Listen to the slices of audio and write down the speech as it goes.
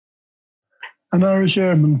An Irish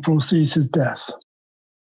airman foresees his death.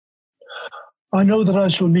 I know that I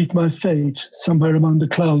shall meet my fate somewhere among the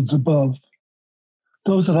clouds above.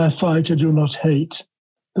 Those that I fight I do not hate,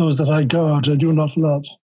 those that I guard I do not love.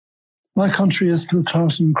 My country is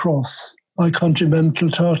Kiltartan Cross, my countrymen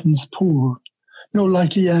Kiltartan's poor. No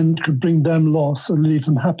likely end could bring them loss or leave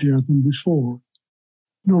them happier than before.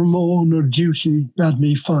 Nor law nor duty bade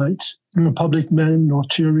me fight, nor public men nor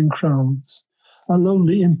cheering crowds. A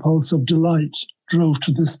lonely impulse of delight drove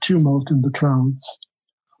to this tumult in the clouds.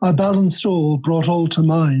 I balanced all, brought all to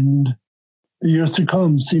mind. The years to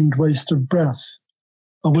come seemed waste of breath.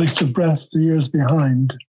 A waste of breath the years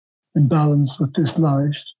behind, in balance with this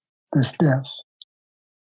life, this death.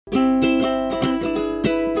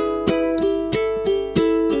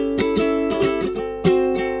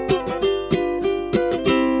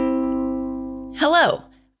 Hello,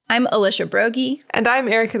 I'm Alicia Brogy. And I'm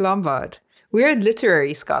Erica Lombard. We're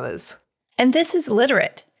literary scholars. And this is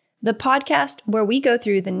Literate, the podcast where we go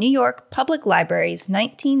through the New York Public Library's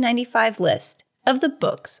 1995 list of the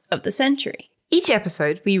books of the century. Each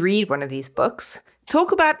episode, we read one of these books,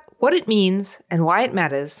 talk about what it means and why it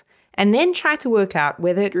matters, and then try to work out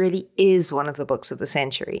whether it really is one of the books of the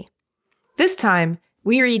century. This time,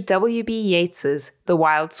 we read W.B. Yeats's The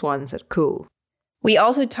Wild Swans at Coole. We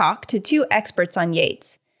also talk to two experts on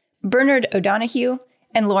Yeats, Bernard O'Donoghue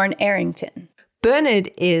and Lauren Arrington.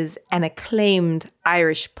 Bernard is an acclaimed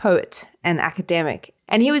Irish poet and academic,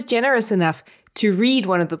 and he was generous enough to read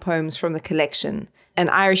one of the poems from the collection, An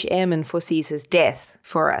Irish Airman Foresees His Death,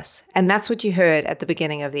 for us, and that's what you heard at the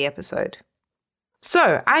beginning of the episode.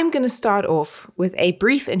 So, I'm going to start off with a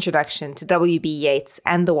brief introduction to W.B. Yeats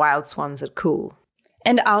and The Wild Swans at Coole.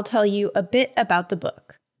 And I'll tell you a bit about the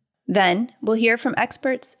book. Then, we'll hear from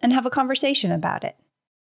experts and have a conversation about it.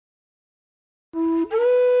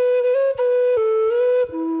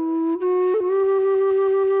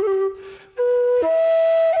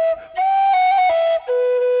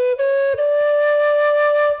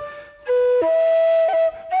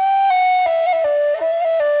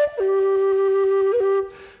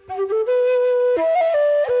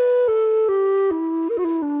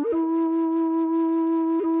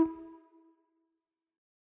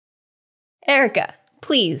 Erica,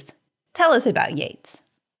 please, tell us about Yeats.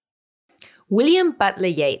 William Butler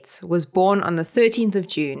Yeats was born on the 13th of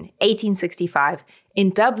June, 1865, in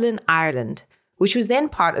Dublin, Ireland, which was then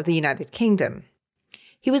part of the United Kingdom.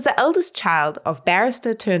 He was the eldest child of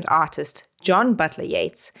barrister-turned-artist John Butler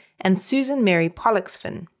Yeats and Susan Mary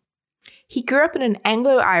Pollexfen. He grew up in an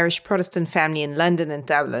Anglo-Irish Protestant family in London and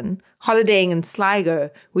Dublin, holidaying in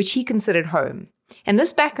Sligo, which he considered home. And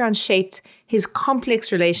this background shaped his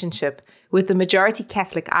complex relationship with the majority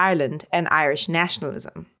Catholic Ireland and Irish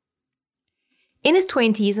nationalism. In his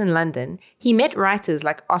 20s in London, he met writers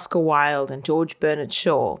like Oscar Wilde and George Bernard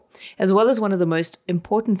Shaw, as well as one of the most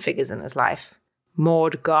important figures in his life,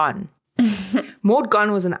 Maud Gonne. Maud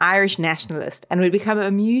Gonne was an Irish nationalist and would become a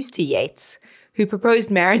muse to Yeats, who proposed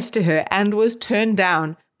marriage to her and was turned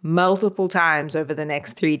down multiple times over the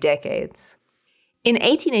next 3 decades. In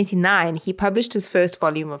 1889, he published his first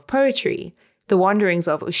volume of poetry, The Wanderings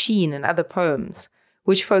of Oisin and Other Poems,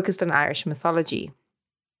 which focused on Irish mythology.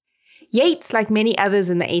 Yeats, like many others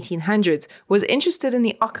in the 1800s, was interested in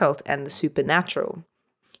the occult and the supernatural.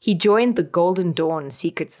 He joined the Golden Dawn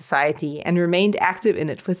secret society and remained active in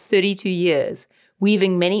it for 32 years,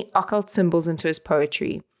 weaving many occult symbols into his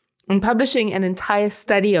poetry, and publishing an entire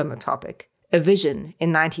study on the topic, A Vision,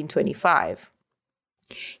 in 1925.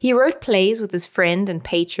 He wrote plays with his friend and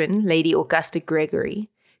patron, Lady Augusta Gregory,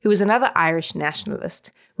 who was another Irish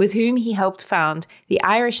nationalist, with whom he helped found the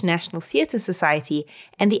Irish National Theatre Society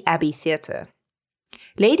and the Abbey Theatre.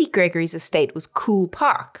 Lady Gregory's estate was Coole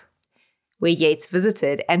Park, where Yeats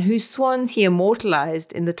visited and whose swans he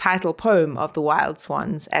immortalized in the title poem of The Wild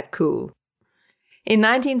Swans at Coole. In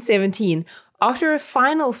 1917, after a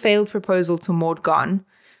final failed proposal to Maud Gonne,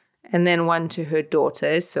 and then one to her daughter,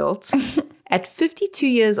 Iseult, at 52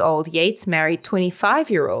 years old, Yeats married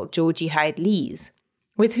 25-year-old Georgie Hyde Lees,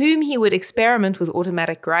 with whom he would experiment with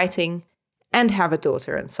automatic writing and have a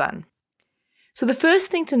daughter and son. So the first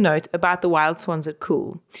thing to note about The Wild Swans at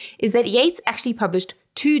Coole is that Yeats actually published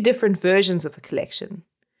 2 different versions of the collection.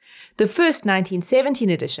 The first 1917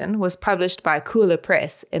 edition was published by Cooler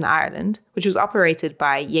Press in Ireland, which was operated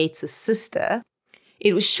by Yeats' sister.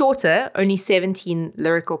 It was shorter, only 17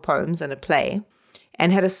 lyrical poems and a play,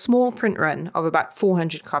 and had a small print run of about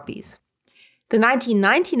 400 copies. The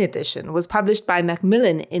 1919 edition was published by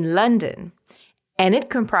Macmillan in London, and it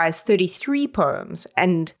comprised 33 poems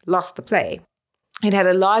and lost the play. It had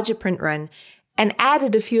a larger print run and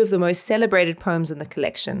added a few of the most celebrated poems in the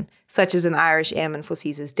collection, such as An Irish Airman for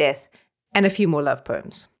Caesar's Death, and a few more love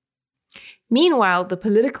poems. Meanwhile, the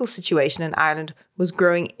political situation in Ireland was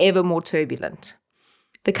growing ever more turbulent.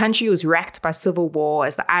 The country was racked by civil war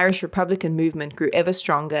as the Irish Republican movement grew ever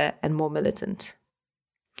stronger and more militant.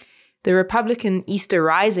 The Republican Easter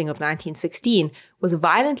Rising of 1916 was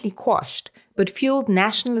violently quashed, but fueled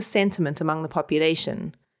nationalist sentiment among the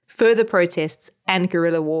population, further protests, and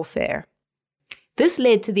guerrilla warfare. This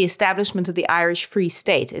led to the establishment of the Irish Free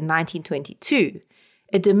State in 1922,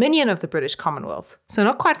 a dominion of the British Commonwealth, so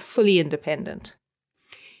not quite fully independent.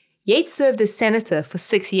 Yeats served as senator for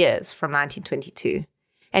 6 years from 1922,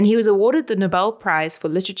 and he was awarded the Nobel Prize for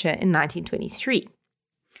Literature in 1923.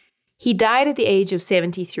 He died at the age of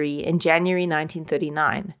 73 in January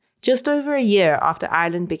 1939, just over a year after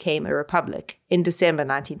Ireland became a republic in December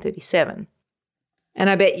 1937. And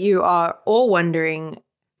I bet you are all wondering,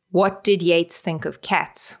 what did Yeats think of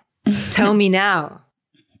cats? Tell me now.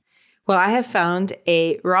 Well, I have found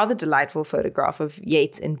a rather delightful photograph of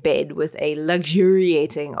Yeats in bed with a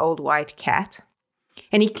luxuriating old white cat.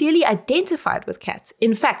 And he clearly identified with cats.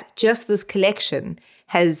 In fact, just this collection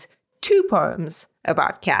has 2 poems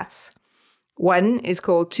about cats. One is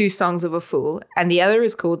called Two Songs of a Fool, and the other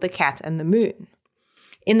is called The Cat and the Moon.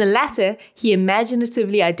 In the latter, he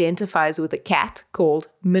imaginatively identifies with a cat called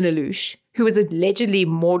Miniloosh, who is allegedly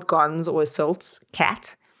Maud Gonne's or Iseult's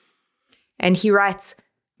cat. And he writes,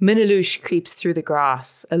 Miniloosh creeps through the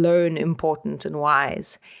grass, alone, important, and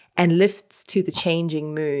wise, and lifts to the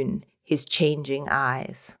changing moon his changing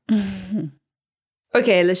eyes.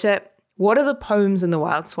 Okay, Alicia, what are the poems in the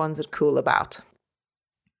Wild Swans at Coole about?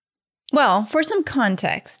 Well, for some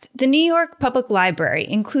context, the New York Public Library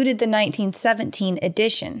included the 1917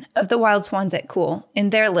 edition of The Wild Swans at Coole in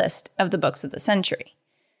their list of the books of the century.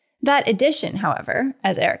 That edition, however,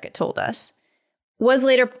 as Erica told us, was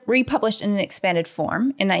later republished in an expanded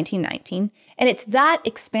form in 1919, and it's that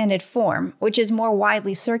expanded form which is more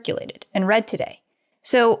widely circulated and read today.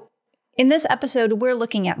 So, in this episode, we're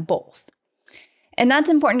looking at both. And that's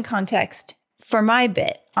important context for my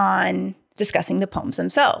bit on discussing the poems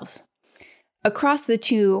themselves. Across the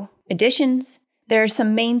 2 editions, there are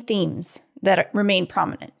some main themes that remain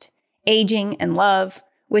prominent: aging and love,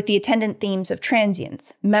 with the attendant themes of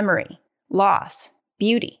transience, memory, loss,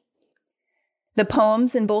 beauty. The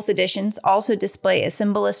poems in both editions also display a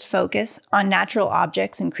symbolist focus on natural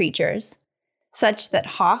objects and creatures, such that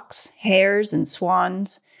hawks, hares, and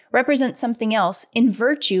swans represent something else in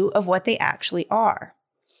virtue of what they actually are.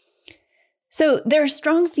 So there are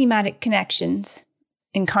strong thematic connections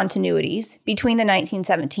and continuities between the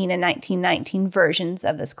 1917 and 1919 versions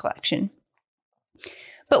of this collection.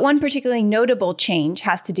 But one particularly notable change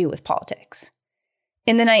has to do with politics.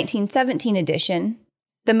 In the 1917 edition,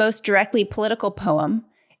 the most directly political poem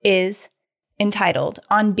is entitled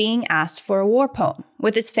On Being Asked for a War Poem,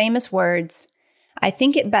 with its famous words, "I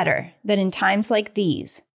think it better that in times like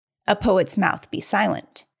these, a poet's mouth be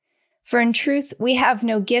silent. For in truth, we have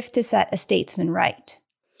no gift to set a statesman right."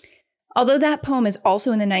 Although that poem is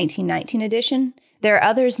also in the 1919 edition, there are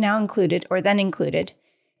others now included, or then included,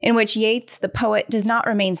 in which Yeats, the poet, does not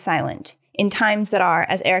remain silent in times that are,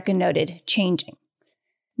 as Erica noted, changing.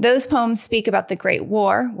 Those poems speak about the Great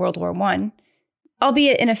War, World War I,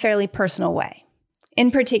 albeit in a fairly personal way.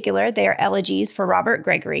 In particular, they are elegies for Robert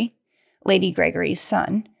Gregory, Lady Gregory's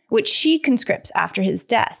son, which she conscripts after his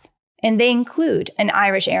death, and they include An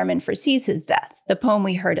Irish Airman Foresees His Death, the poem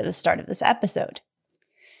we heard at the start of this episode.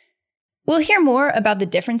 We'll hear more about the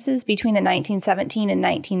differences between the 1917 and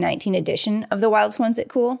 1919 edition of The Wild Swans at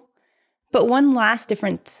Coole, but one last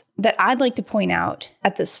difference that I'd like to point out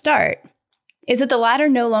at the start is that the latter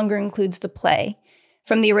no longer includes the play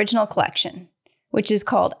from the original collection, which is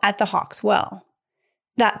called At the Hawk's Well.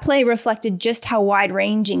 That play reflected just how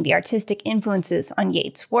wide-ranging the artistic influences on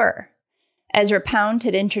Yeats were. Ezra Pound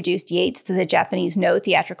had introduced Yeats to the Japanese No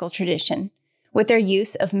theatrical tradition, with their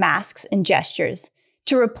use of masks and gestures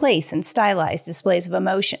to replace and stylize displays of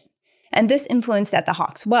emotion, and this influenced At the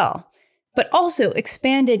Hawk's Well, but also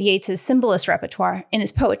expanded Yeats's symbolist repertoire in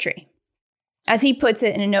his poetry. As he puts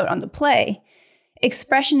it in a note on the play,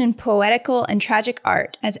 expression in poetical and tragic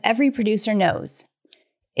art, as every producer knows,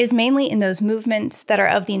 is mainly in those movements that are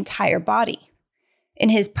of the entire body. In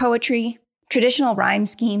his poetry, traditional rhyme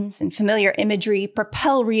schemes and familiar imagery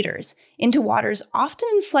propel readers into waters often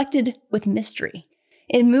inflected with mystery,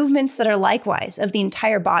 in movements that are likewise of the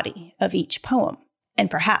entire body of each poem,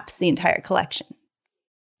 and perhaps the entire collection.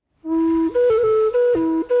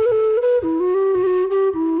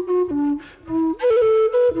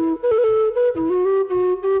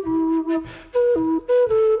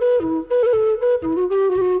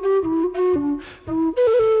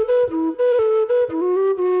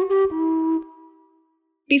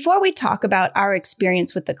 Before we talk about our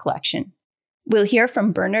experience with the collection, we'll hear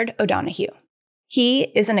from Bernard O'Donoghue. He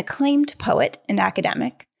is an acclaimed poet and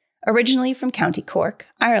academic, originally from County Cork,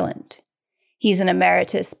 Ireland. He's an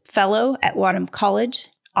emeritus fellow at Wadham College,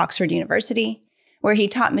 Oxford University, where he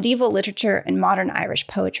taught medieval literature and modern Irish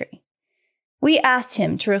poetry. We asked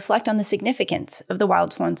him to reflect on the significance of the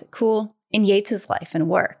Wild Swans at Coole in Yeats's life and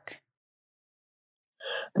work.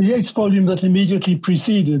 The Yeats volume that immediately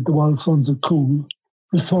preceded The Wild Swans at Coole,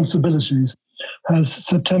 Responsibilities, has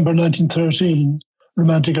September 1913,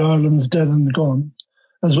 Romantic Ireland's Dead and Gone,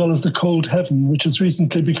 as well as The Cold Heaven, which has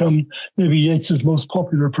recently become maybe Yeats's most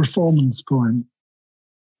popular performance poem.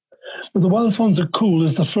 But The Wild Swans at Coole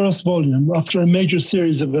is the first volume after a major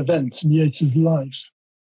series of events in Yeats's life.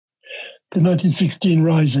 The 1916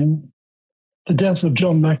 Rising, the death of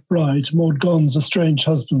John MacBride, Maud Gonne's estranged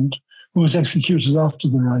husband, who was executed after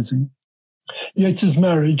the Rising, Yeats's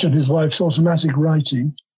marriage and his wife's automatic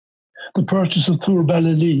writing, the purchase of Thuair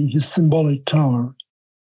Ballylea, his symbolic tower.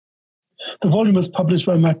 The volume was published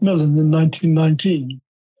by Macmillan in 1919,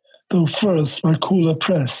 though first by Coola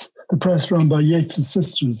Press, the press run by Yeats's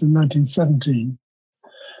sisters, in 1917.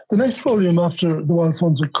 The next volume after The Wild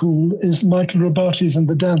Swans at Coole is Michael Robartes and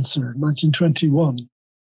the Dancer, 1921.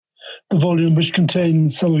 The volume which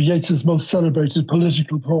contains some of Yeats's most celebrated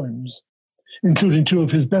political poems, including two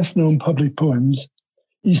of his best-known public poems,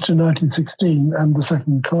 Easter 1916 and The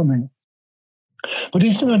Second Coming. But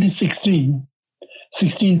Easter 1916,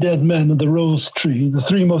 16 Dead Men and The Rose Tree, the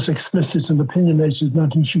three most explicit and opinionated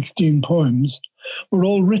 1916 poems, were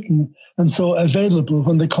all written and so available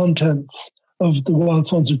when the contents of The Wild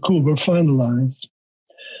Swans at Coole were finalised.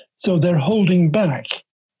 So their holding back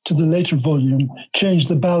to the later volume changed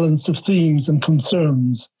the balance of themes and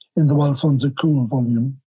concerns in The Wild Swans at Coole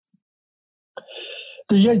volume.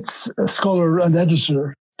 The Yeats scholar and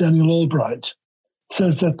editor, Daniel Albright,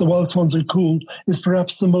 says that The Wild Swans at Coole is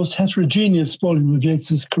perhaps the most heterogeneous volume of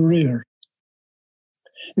Yeats's career.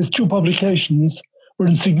 His two publications were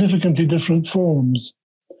in significantly different forms.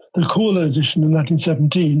 The Coole edition in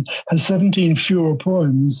 1917 has 17 fewer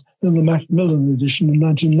poems than the Macmillan edition in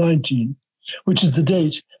 1919, which is the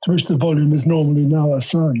date to which the volume is normally now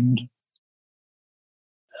assigned.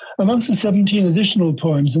 Amongst the 17 additional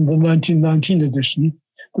poems in the 1919 edition,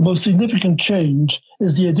 the most significant change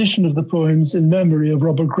is the addition of the poems in memory of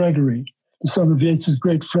Robert Gregory, the son of Yeats's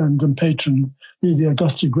great friend and patron, Lady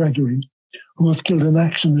Augusta Gregory, who was killed in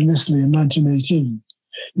action in Italy in 1918.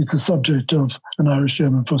 It's the subject of An Irish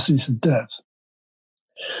German Foresees His Death.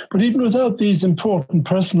 But even without these important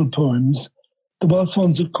personal poems, The Wild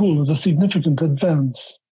Swans at Coole is a significant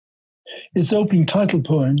advance. Its opening title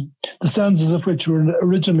poem, the stanzas of which were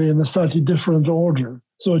originally in a slightly different order,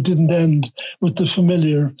 so it didn't end with the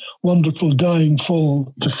familiar, wonderful dying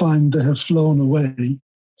fall to find they have flown away,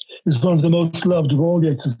 is one of the most loved of all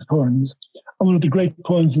Yeats's poems, and one of the great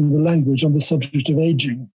poems in the language on the subject of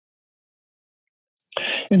aging.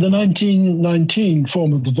 In the 1919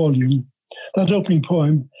 form of the volume, that opening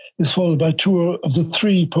poem is followed by two of the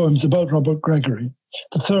three poems about Robert Gregory.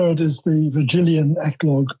 The third is the Virgilian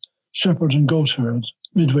eclogue, Shepherd and Goatherd,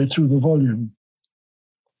 midway through the volume.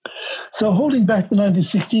 So holding back the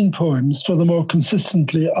 1916 poems for the more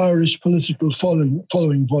consistently Irish political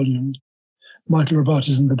following volume, Michael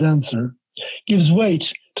Robartes and the Dancer, gives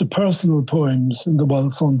weight to personal poems in The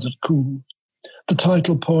Wild Swans at Coole. The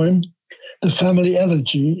title poem, The Family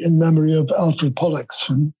Elegy in memory of Alfred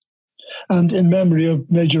Pollexfen, and in memory of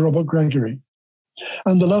Major Robert Gregory,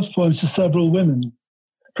 and the love poems to several women,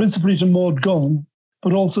 principally to Maud Gonne,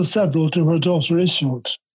 but also several to her daughter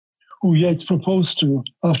Iseult, who Yeats proposed to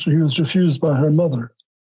after he was refused by her mother.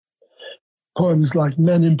 Poems like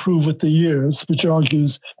Men Improve with the Years, which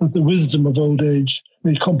argues that the wisdom of old age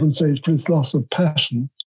may compensate for its loss of passion,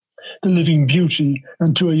 The Living Beauty,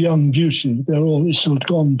 and To a Young Beauty, they're all Iseult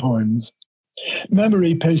Gonne poems.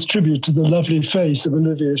 Memory pays tribute to the lovely face of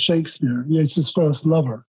Olivia Shakespeare, Yeats's first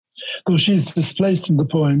lover, though she is displaced in the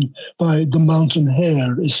poem by the mountain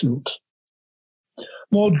hare Iseult.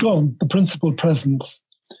 Maud Gonne, the principal presence,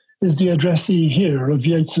 is the addressee here of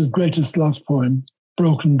Yeats's greatest love poem,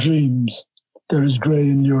 Broken Dreams, There is Grey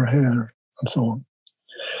in Your Hair, and so on.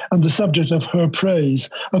 And the subject of Her Praise,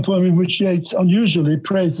 a poem in which Yeats unusually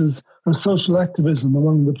praises her social activism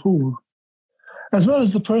among the poor. As well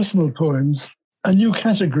as the personal poems, a new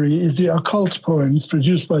category is the occult poems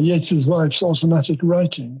produced by Yeats's wife's automatic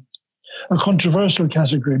writing, a controversial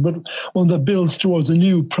category, but one that builds towards a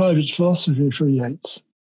new private philosophy for Yeats.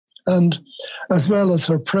 And as well as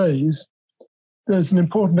Her Praise, there's an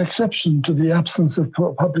important exception to the absence of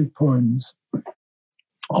public poems,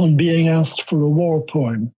 On Being Asked for a War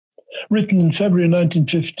poem, written in February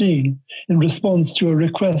 1915 in response to a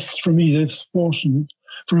request from Edith Wharton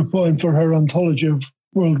for a poem for her anthology of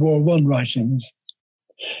World War I writings.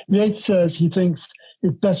 Yeats says he thinks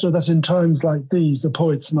it better that in times like these a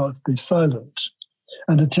poet's mouth be silent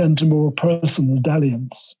and attend to more personal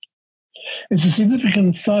dalliance. It's a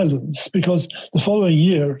significant silence because the following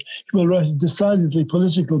year he will write a decidedly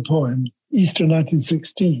political poem, Easter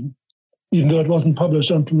 1916, even though it wasn't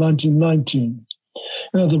published until 1919.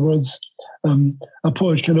 In other words, a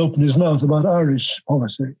poet can open his mouth about Irish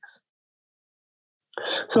politics.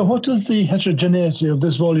 So what does the heterogeneity of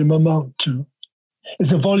this volume amount to?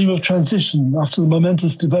 It's a volume of transition after the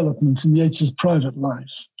momentous developments in Yeats's private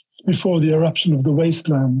life, before the eruption of the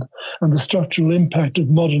wasteland and the structural impact of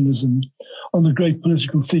modernism on the great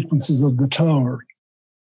political sequences of the Tower.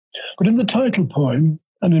 But in the title poem,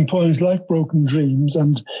 and in poems like Broken Dreams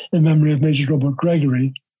and In Memory of Major Robert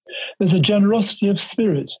Gregory, there's a generosity of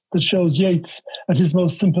spirit that shows Yeats at his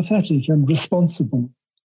most sympathetic and responsible.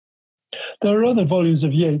 There are other volumes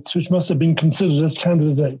of Yeats which must have been considered as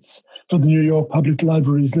candidates for the New York Public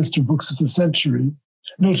Library's list of books of the century,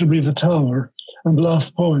 notably The Tower and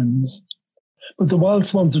Last Poems. But The Wild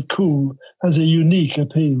Swans at Coole has a unique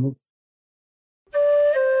appeal.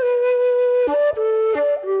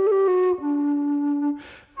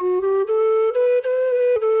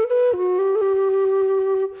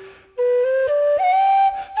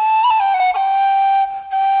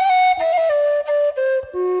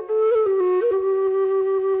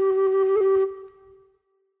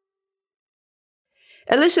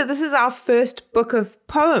 Alicia, this is our first book of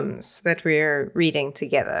poems that we're reading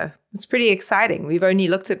together. It's pretty exciting. We've only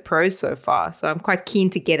looked at prose so far, so I'm quite keen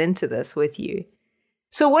to get into this with you.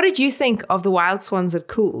 So what did you think of The Wild Swans at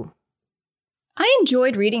Coole? I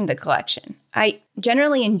enjoyed reading the collection. I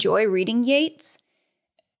generally enjoy reading Yeats,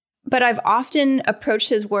 but I've often approached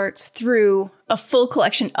his works through a full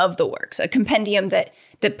collection of the works, a compendium that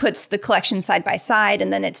puts the collection side by side,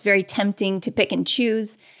 and then it's very tempting to pick and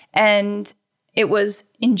choose. And it was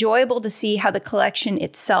enjoyable to see how the collection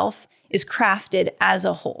itself is crafted as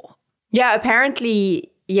a whole. Yeah, apparently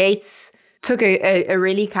Yeats took a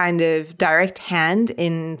really kind of direct hand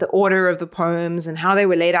in the order of the poems and how they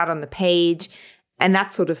were laid out on the page and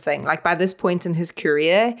that sort of thing. Like by this point in his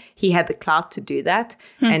career, he had the clout to do that.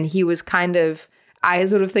 And he was kind of, I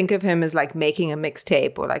sort of think of him as like making a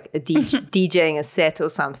mixtape or like DJing a set or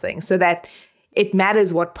something, so that it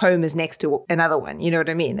matters what poem is next to another one. You know what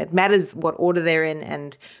I mean? It matters what order they're in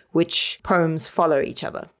and which poems follow each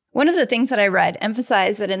other. One of the things that I read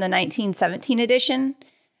emphasized that in the 1917 edition,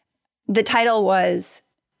 the title was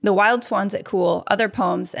The Wild Swans at Coole, Other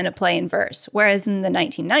Poems and a Play in Verse, whereas in the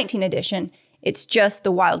 1919 edition, it's just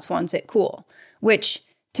The Wild Swans at Coole, which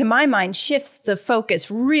to my mind shifts the focus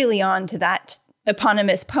really on to that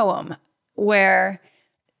eponymous poem, where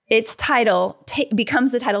its title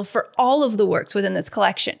becomes the title for all of the works within this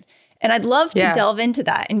collection. And I'd love to delve into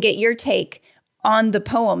that and get your take on the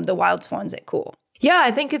poem, The Wild Swans at Coole. Yeah,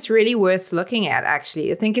 I think it's really worth looking at,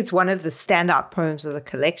 actually. I think it's one of the standout poems of the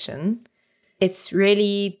collection. It's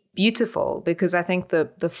really beautiful because I think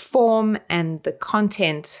the form and the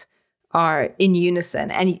content are in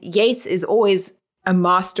unison. And Yeats is always a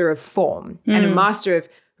master of form and a master of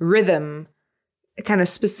rhythm, kind of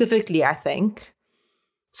specifically, I think.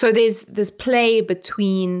 So there's this play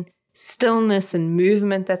between stillness and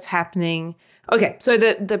movement that's happening. Okay, so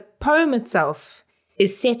the poem itself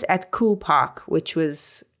is set at Coole Park, which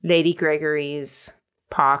was Lady Gregory's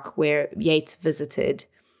park where Yeats visited.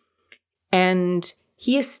 And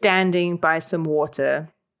he is standing by some water,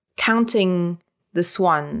 counting the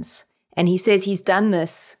swans. And he says he's done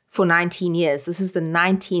this for 19 years. This is the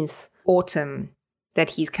 19th autumn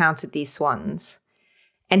that he's counted these swans.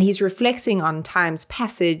 And he's reflecting on time's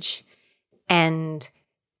passage and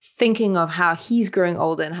thinking of how he's growing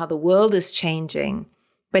older and how the world is changing.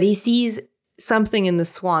 But he sees something in the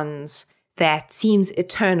swans that seems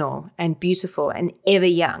eternal and beautiful and ever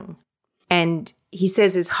young. And he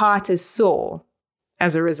says his heart is sore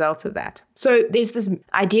as a result of that. So there's this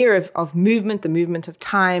idea of movement, the movement of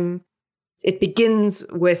time. It begins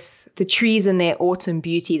with the trees in their autumn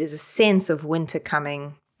beauty. There's a sense of winter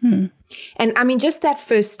coming. And I mean, just that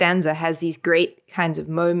first stanza has these great kinds of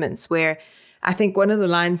moments where I think one of the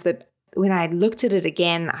lines that when I looked at it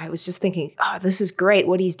again, I was just thinking, oh, this is great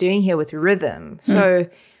what he's doing here with rhythm. So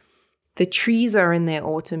the trees are in their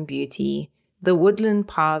autumn beauty. The woodland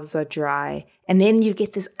paths are dry. And then you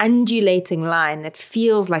get this undulating line that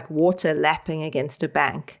feels like water lapping against a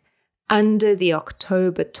bank. Under the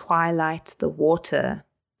October twilight, the water.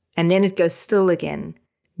 And then it goes still again.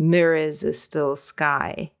 Mirrors a still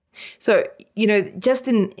sky. So, just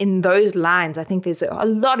in those lines, I think there's a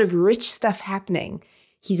lot of rich stuff happening.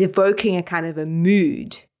 He's evoking a kind of a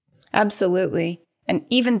mood. Absolutely. And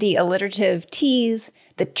even the alliterative T's,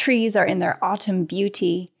 the trees are in their autumn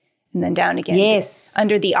beauty. And then down again. Yes.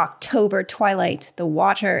 Under the October twilight, the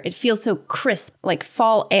water, it feels so crisp, like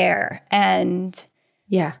fall air. And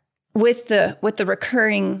yeah, with the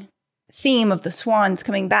recurring theme of the swans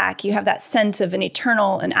coming back, you have that sense of an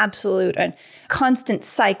eternal, an absolute, and constant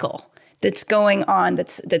cycle that's going on,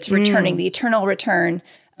 that's returning, the eternal return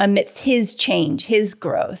amidst his change, his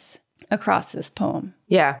growth across this poem.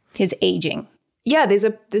 Yeah. His aging. Yeah, there's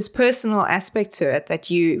this personal aspect to it that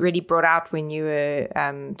you really brought out when you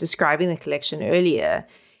were describing the collection earlier.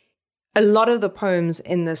 A lot of the poems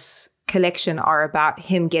in this collection are about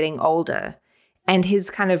him getting older and his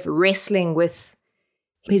kind of wrestling with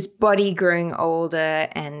his body growing older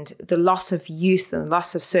and the loss of youth and the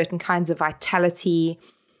loss of certain kinds of vitality.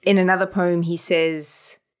 In another poem, he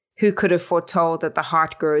says, "Who could have foretold that the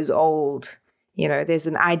heart grows old?" There's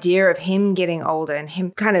an idea of him getting older and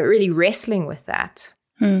him kind of really wrestling with that.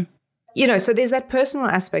 So there's that personal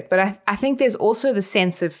aspect, but I think there's also the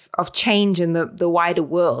sense of change in the wider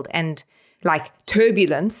world and like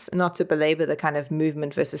turbulence, not to belabor the kind of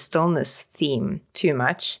movement versus stillness theme too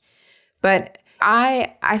much. But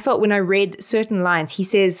I felt when I read certain lines, he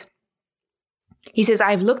says,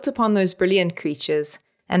 "I've looked upon those brilliant creatures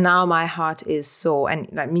and now my heart is sore."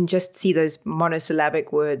 And I mean, just see those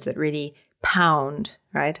monosyllabic words that really pound,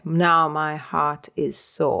 right? Now my heart is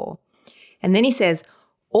sore. And then he says,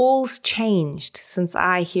 "All's changed since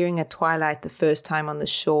I, hearing at twilight the first time on the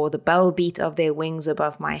shore, the bell beat of their wings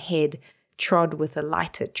above my head, trod with a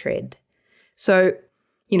lighter tread." So,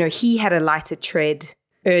 he had a lighter tread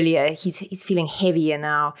earlier. He's feeling heavier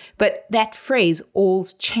now. But that phrase,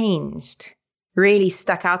 "all's changed," really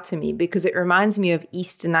stuck out to me because it reminds me of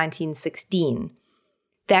Easter 1916.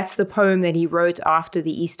 That's the poem that he wrote after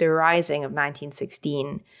the Easter Rising of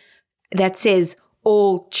 1916 that says,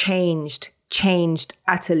 "All changed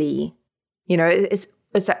utterly."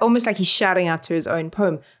 It's almost like he's shouting out to his own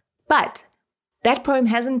poem. But that poem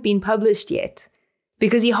hasn't been published yet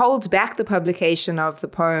because he holds back the publication of the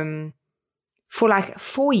poem for like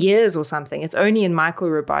 4 years or something. It's only in Michael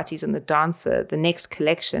Rabati's and the Dancer, the next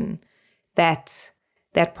collection, that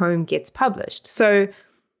poem gets published.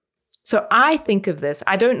 So I think of this,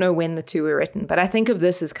 I don't know when the two were written, but I think of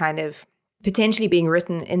this as kind of potentially being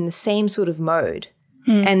written in the same sort of mode.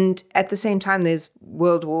 And at the same time, there's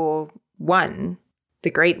World War I, the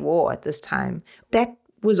Great War at this time. That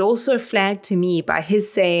was also flagged to me by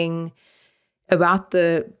his saying about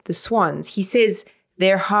the swans. He says,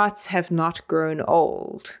 "Their hearts have not grown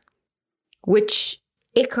old," which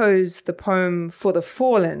echoes the poem For the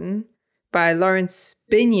Fallen by Lawrence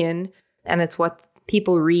Binyon, and it's what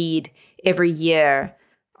people read every year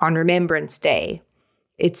on Remembrance Day.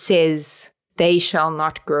 It says, "They shall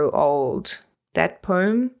not grow old." That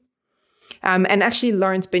poem. And actually,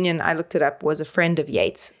 Lawrence Binyon, I looked it up, was a friend of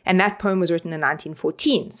Yeats. And that poem was written in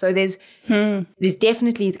 1914. So there's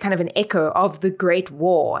definitely kind of an echo of the Great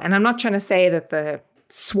War. And I'm not trying to say that the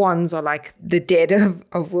swans are like the dead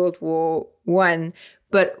of World War I,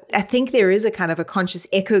 but I think there is a kind of a conscious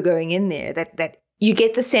echo going in there that you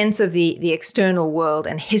get the sense of the external world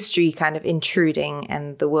and history kind of intruding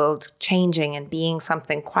and the world changing and being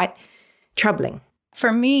something quite troubling.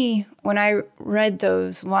 For me, when I read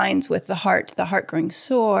those lines with the heart growing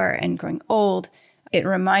sore and growing old, it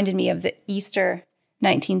reminded me of the Easter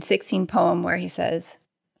 1916 poem where he says,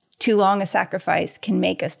 "Too long a sacrifice can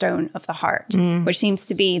make a stone of the heart," which seems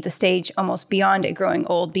to be the stage almost beyond it growing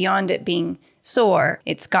old, beyond it being sore.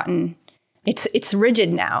 It's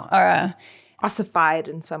rigid now, or ossified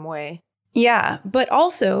in some way. Yeah, but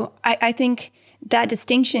also I think that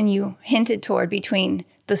distinction you hinted toward between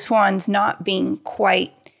the swans not being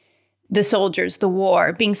quite the soldiers, the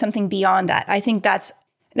war, being something beyond that, I think that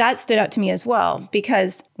stood out to me as well,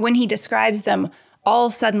 because when he describes them all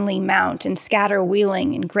suddenly mount and scatter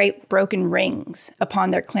wheeling in great broken rings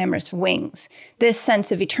upon their clamorous wings, this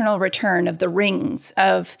sense of eternal return of the rings,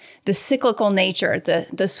 of the cyclical nature,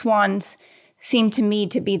 the swans seem to me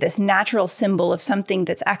to be this natural symbol of something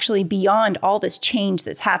that's actually beyond all this change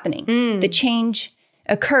that's happening. The change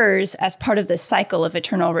occurs as part of this cycle of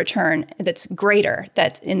eternal return that's greater,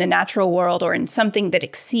 that's in the natural world or in something that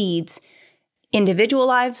exceeds individual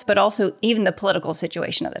lives, but also even the political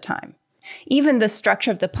situation of the time. Even the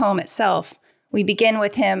structure of the poem itself, we begin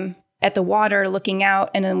with him at the water looking out,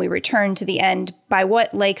 and then we return to the end. "By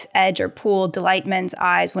what lake's edge or pool delight men's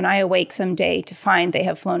eyes when I awake someday to find they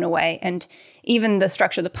have flown away?" And even the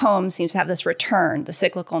structure of the poem seems to have this return, the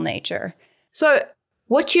cyclical nature. So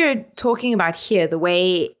What you're talking about here, the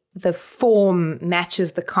way the form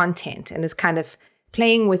matches the content and is kind of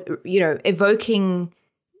playing with, evoking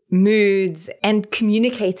moods and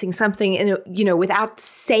communicating something without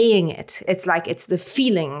saying it. It's like it's the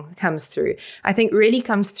feeling comes through. I think really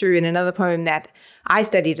comes through in another poem that I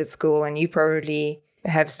studied at school, and you probably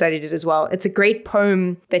have studied it as well. It's a great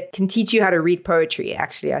poem that can teach you how to read poetry,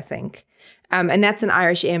 actually, I think. And that's An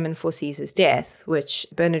Irish Airman Foresees His Death, which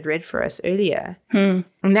Bernard read for us earlier. And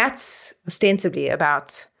that's ostensibly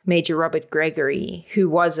about Major Robert Gregory, who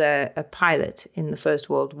was a pilot in the First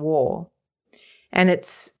World War. And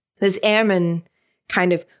it's this airman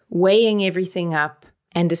kind of weighing everything up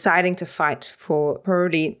and deciding to fight for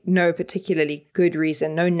probably no particularly good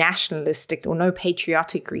reason, no nationalistic or no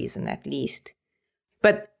patriotic reason at least.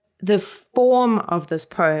 But the form of this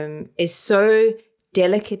poem is so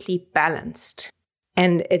delicately balanced,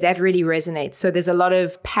 and that really resonates. So there's a lot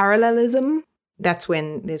of parallelism. That's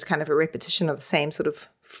when there's kind of a repetition of the same sort of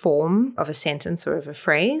form of a sentence or of a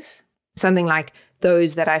phrase. Something like,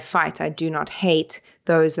 those that I fight, I do not hate.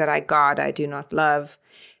 Those that I guard, I do not love.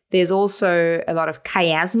 There's also a lot of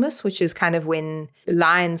chiasmus, which is kind of when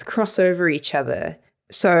lines cross over each other.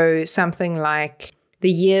 So something like, the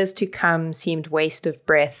years to come seemed waste of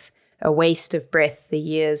breath, a waste of breath the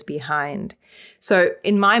years behind. So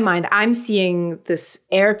in my mind, I'm seeing this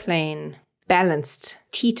airplane balanced,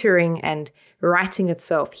 teetering and righting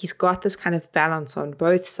itself. He's got this kind of balance on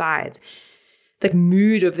both sides. The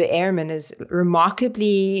mood of the airman is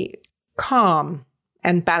remarkably calm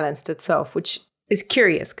and balanced itself, which is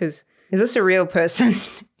curious because is this a real person?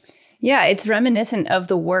 Yeah, it's reminiscent of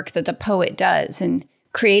the work that the poet does in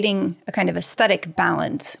creating a kind of aesthetic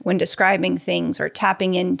balance when describing things or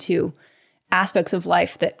tapping into aspects of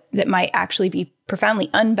life that might actually be profoundly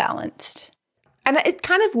unbalanced. And it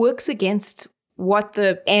kind of works against what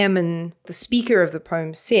the airman, the speaker of the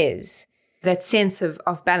poem, says, that sense of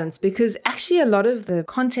balance, because actually a lot of the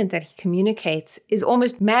content that he communicates is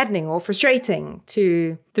almost maddening or frustrating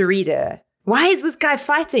to the reader. Why is this guy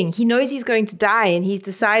fighting? He knows he's going to die, and he's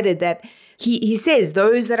decided that he says,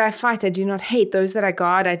 those that I fight, I do not hate. Those that I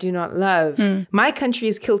guard, I do not love. My country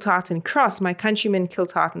is Kiltartan cross. My countrymen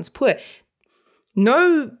Kiltartan's poor.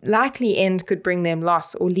 No likely end could bring them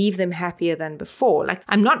loss or leave them happier than before. Like,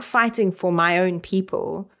 I'm not fighting for my own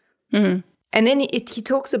people. And then he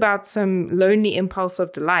talks about some lonely impulse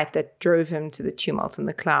of delight that drove him to the tumult in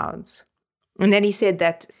the clouds. And then he said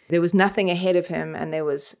that there was nothing ahead of him and there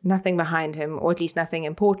was nothing behind him, or at least nothing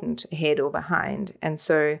important ahead or behind. And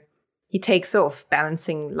so he takes off,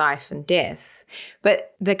 balancing life and death.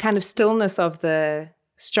 But the kind of stillness of the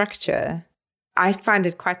structure, I find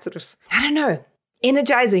it quite sort of, I don't know,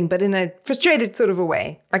 energizing, but in a frustrated sort of a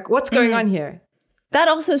way. Like, what's going on here? That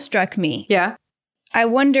also struck me. Yeah. I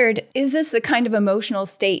wondered, is this the kind of emotional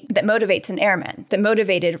state that motivates an airman, that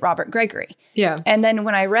motivated Robert Gregory? Yeah. And then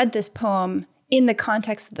when I read this poem in the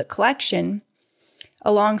context of the collection,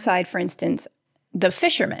 alongside, for instance, The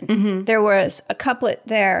Fisherman, there was a couplet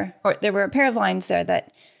there, or there were a pair of lines there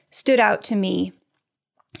that stood out to me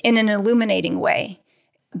in an illuminating way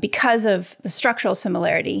because of the structural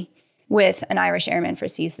similarity with An Irish Airman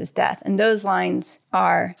Foresees His Death. And those lines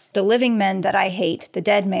are, the living men that I hate, the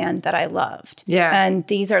dead man that I loved. Yeah. And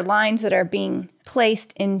these are lines that are being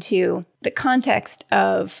placed into the context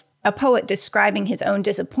of a poet describing his own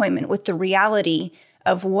disappointment with the reality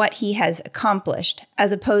of what he has accomplished,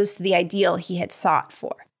 as opposed to the ideal he had sought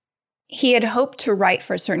for. He had hoped to write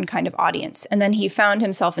for a certain kind of audience, and then he found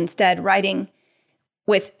himself instead writing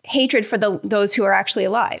with hatred for those who are actually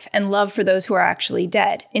alive and love for those who are actually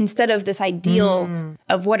dead, instead of this ideal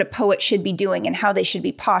of what a poet should be doing and how they should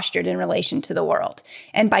be postured in relation to the world.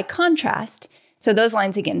 And by contrast, so those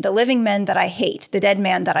lines again, the living men that I hate, the dead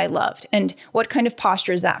man that I loved. And what kind of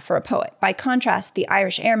posture is that for a poet? By contrast, the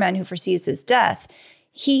Irish airman who foresees his death,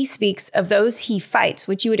 he speaks of those he fights,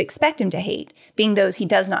 which you would expect him to hate, being those he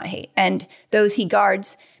does not hate, and those he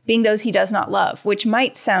guards being those he does not love, which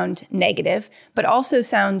might sound negative, but also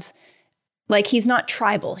sounds like he's not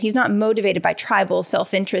tribal. He's not motivated by tribal,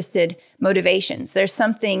 self-interested motivations. There's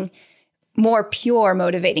something more pure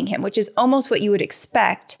motivating him, which is almost what you would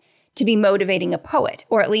expect to be motivating a poet,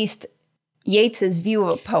 or at least Yeats's view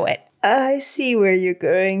of a poet. I see where you're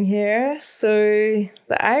going here. So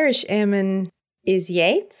the Irish airman is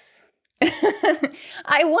Yeats?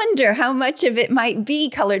 I wonder how much of it might be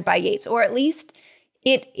colored by Yeats, or at least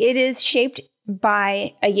it is shaped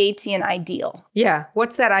by a Yeatsian ideal. Yeah.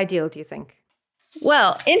 What's that ideal, do you think?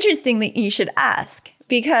 Well, interestingly, you should ask,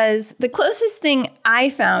 because the closest thing I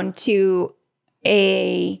found to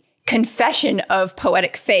a confession of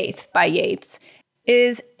poetic faith by Yeats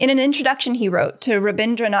is in an introduction he wrote to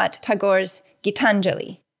Rabindranath Tagore's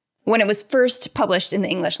Gitanjali when it was first published in the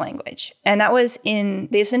English language. And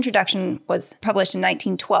this introduction was published in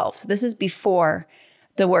 1912. So this is before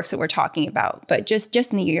the works that we're talking about, but just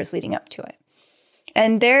in the years leading up to it.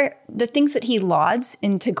 And the things that he lauds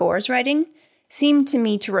in Tagore's writing seem to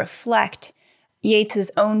me to reflect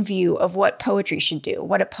Yeats's own view of what poetry should do,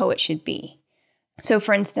 what a poet should be. So,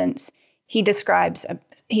 for instance,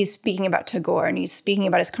 he's speaking about Tagore, and he's speaking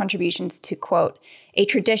about his contributions to, quote, a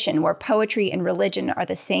tradition where poetry and religion are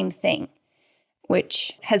the same thing,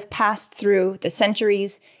 which has passed through the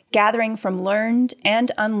centuries, gathering from learned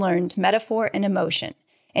and unlearned metaphor and emotion,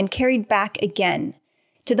 and carried back again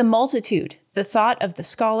to the multitude, the thought of the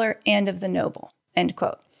scholar and of the noble, end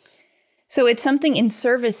quote. So it's something in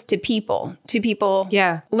service to people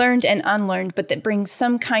learned and unlearned, but that brings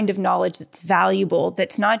some kind of knowledge that's valuable,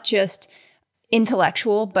 that's not just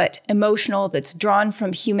intellectual, but emotional, that's drawn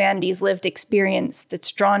from humanity's lived experience, that's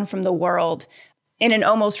drawn from the world in an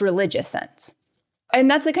almost religious sense. And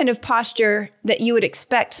that's the kind of posture that you would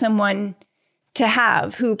expect someone to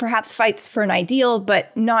have, who perhaps fights for an ideal,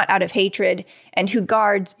 but not out of hatred, and who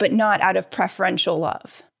guards, but not out of preferential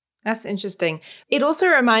love. That's interesting. It also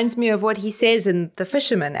reminds me of what he says in The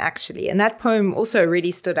Fisherman, actually. And that poem also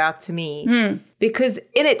really stood out to me because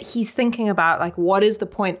in it, he's thinking about, like, what is the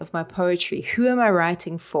point of my poetry? Who am I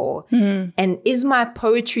writing for? And is my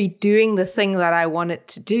poetry doing the thing that I want it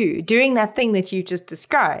to do? Doing that thing that you just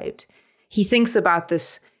described? He thinks about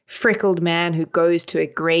this freckled man who goes to a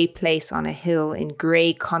grey place on a hill in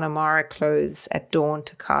grey Connemara clothes at dawn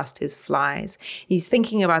to cast his flies. He's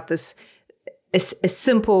thinking about this a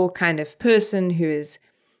simple kind of person who is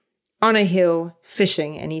on a hill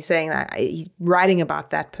fishing, and he's saying that he's writing about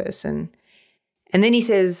that person. And then he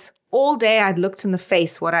says, all day I'd looked in the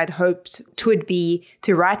face what I'd hoped 'twould be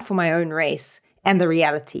to write for my own race and the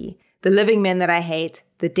reality, the living men that I hate,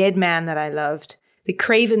 the dead man that I loved, the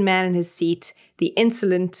craven man in his seat, the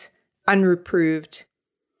insolent, unreproved,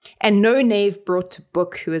 and no knave brought to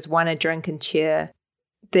book who has won a drunken cheer,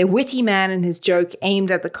 the witty man in his joke aimed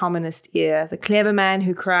at the commonest ear, the clever man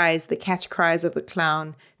who cries the catch cries of the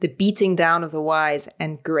clown, the beating down of the wise,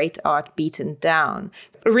 and great art beaten down.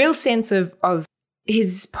 A real sense of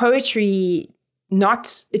his poetry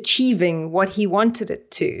not achieving what he wanted it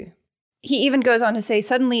to. He even goes on to say,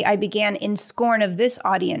 suddenly I began in scorn of this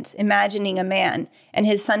audience, imagining a man and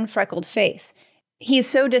his sun-freckled face.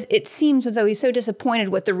 It seems as though he's so disappointed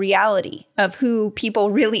with the reality of who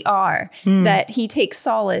people really are that he takes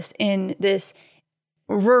solace in this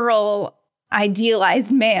rural,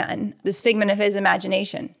 idealized man, this figment of his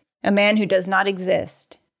imagination, a man who does not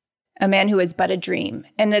exist, a man who is but a dream.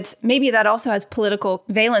 And maybe that also has political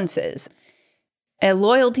valences, a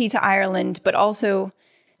loyalty to Ireland, but also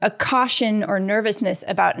a caution or nervousness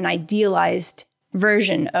about an idealized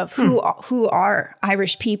version of who are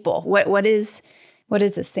Irish people. What is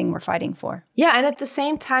this thing we're fighting for? Yeah, and at the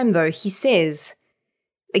same time, though, he says,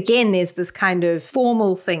 again, there's this kind of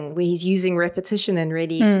formal thing where he's using repetition in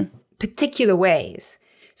really particular ways.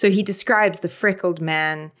 So he describes the freckled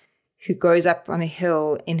man who goes up on a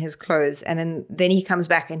hill in his clothes, and then he comes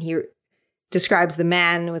back and he describes the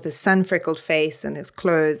man with his sun-freckled face and his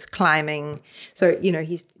clothes climbing. So,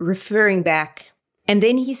 he's referring back. And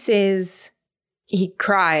then he says, he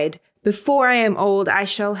cried, before I am old, I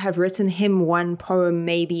shall have written him one poem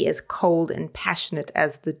maybe as cold and passionate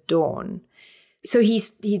as the dawn. So he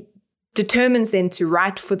determines then to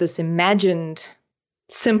write for this imagined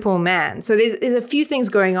simple man. So there's a few things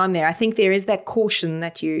going on there. I think there is that caution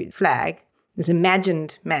that you flag, this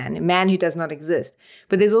imagined man, a man who does not exist.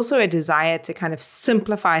 But there's also a desire to kind of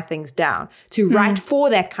simplify things down, to write for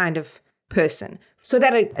that kind of person, so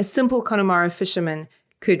that a simple Connemara fisherman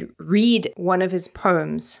could read one of his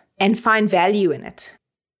poems and find value in it.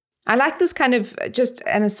 I like this kind of, just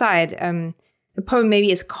an aside, the poem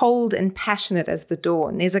maybe as cold and passionate as the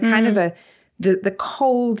dawn. There's a kind of the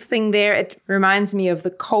cold thing there. It reminds me of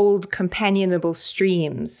the cold, companionable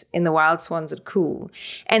streams in The Wild Swans at Coole.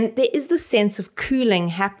 And there is this sense of cooling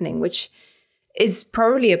happening, which is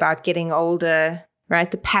probably about getting older,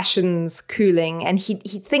 right? The passions cooling. And he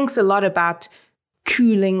thinks a lot about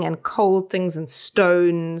cooling and cold things and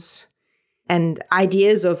stones and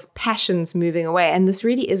ideas of passions moving away. And this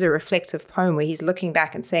really is a reflective poem where he's looking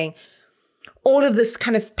back and saying all of this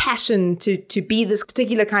kind of passion to be this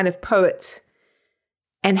particular kind of poet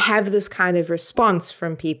and have this kind of response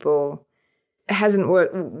from people hasn't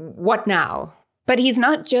worked. What now? But he's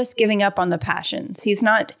not just giving up on the passions. He's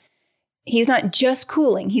not just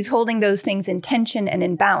cooling. He's holding those things in tension and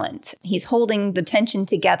in balance. He's holding the tension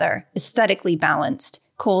together, aesthetically balanced,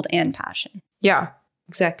 cold and passion. Yeah,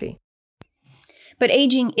 exactly. But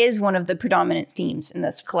aging is one of the predominant themes in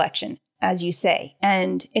this collection, as you say.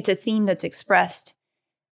 And it's a theme that's expressed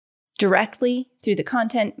directly through the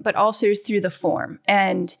content, but also through the form.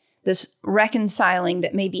 And this reconciling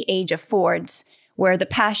that maybe age affords, where the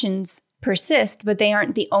passions persist, but they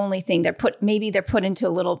aren't the only thing. They're put into a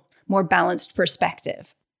little more balanced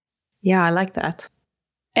perspective. Yeah, I like that.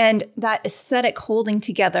 And that aesthetic holding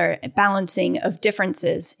together, balancing of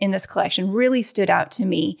differences in this collection really stood out to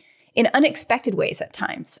me in unexpected ways at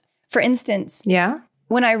times. For instance,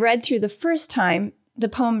 when I read through the first time, the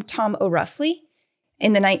poem Tom O'Roughly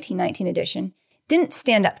in the 1919 edition didn't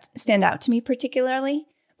stand out to me particularly,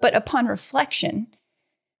 but upon reflection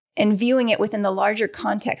and viewing it within the larger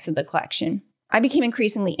context of the collection, I became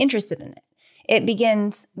increasingly interested in it. It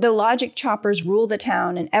begins, "The logic choppers rule the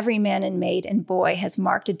town, and every man and maid and boy has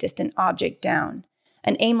marked a distant object down.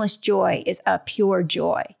 An aimless joy is a pure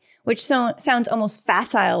joy," which sounds almost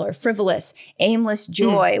facile or frivolous, aimless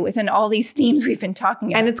joy within all these themes we've been talking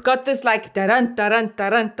about. And it's got this like da-dun, da-dun,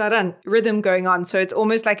 da-dun, da-dun rhythm going on. So it's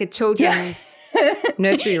almost like a children's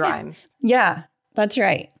nursery rhyme. Yeah, that's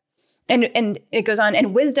right. And it goes on,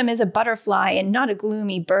 "And wisdom is a butterfly and not a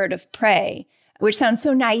gloomy bird of prey," which sounds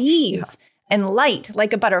so naive and light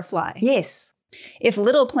like a butterfly. Yes. "If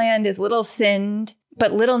little planned is little sinned,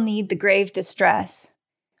 but little need the grave distress.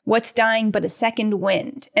 What's dying but a second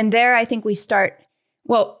wind?" And there I think we start,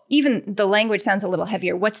 well, even the language sounds a little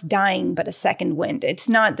heavier. What's dying but a second wind? It's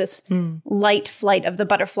not this light flight of the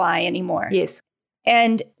butterfly anymore. Yes.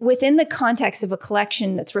 And within the context of a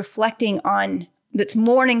collection that's that's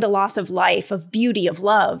mourning the loss of life, of beauty, of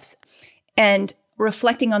loves, and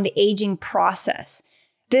reflecting on the aging process,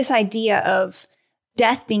 this idea of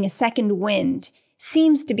death being a second wind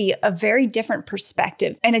seems to be a very different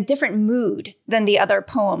perspective and a different mood than the other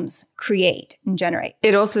poems create and generate.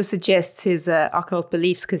 It also suggests his occult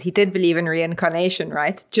beliefs, because he did believe in reincarnation,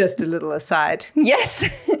 right? Just a little aside. Yes.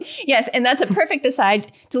 Yes. And that's a perfect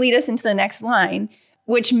aside to lead us into the next line,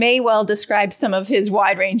 which may well describe some of his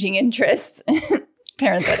wide-ranging interests,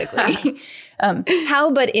 parenthetically.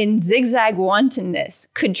 "How but in zigzag wantonness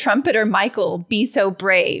could trumpeter Michael be so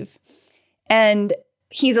brave?" And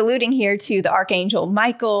he's alluding here to the archangel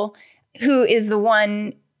Michael, who is the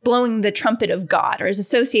one blowing the trumpet of God, or is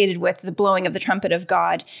associated with the blowing of the trumpet of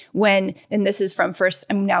God when, and this is from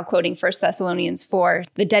I'm now quoting 1 Thessalonians 4,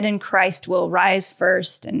 "The dead in Christ will rise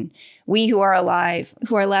first, and we who are alive,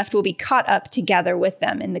 who are left, will be caught up together with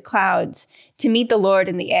them in the clouds to meet the Lord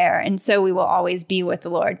in the air. And so we will always be with the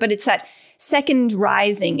Lord." But it's that second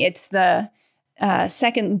rising. It's the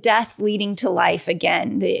second death leading to life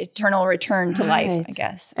again, the eternal return to life, I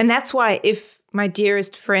guess. And that's why if my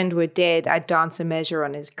dearest friend were dead, I'd dance a measure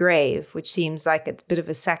on his grave, which seems like a bit of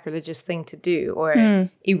a sacrilegious thing to do, or an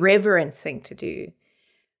irreverent thing to do.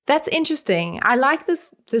 That's interesting. I like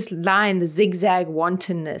this line, the zigzag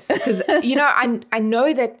wantonness, because, I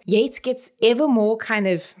know that Yeats gets ever more kind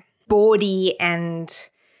of bawdy and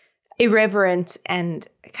irreverent and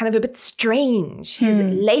kind of a bit strange. His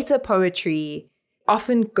later poetry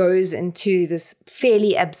often goes into this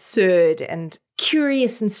fairly absurd and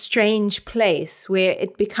curious and strange place where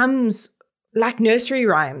it becomes like nursery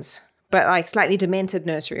rhymes, but like slightly demented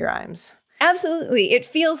nursery rhymes. Absolutely. It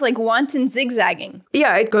feels like wanton zigzagging.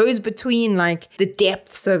 Yeah, it goes between like the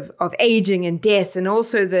depths of aging and death, and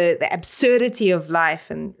also the absurdity of life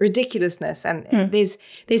and ridiculousness. And there's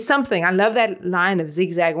something, I love that line of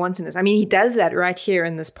zigzag wantonness. I mean, he does that right here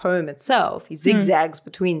in this poem itself. He zigzags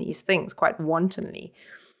between these things quite wantonly.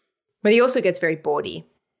 But he also gets very bawdy.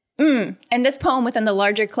 And this poem within the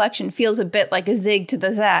larger collection feels a bit like a zig to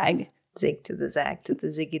the zag. Zig to the zag to the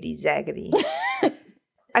ziggity zaggity.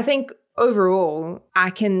 I think overall,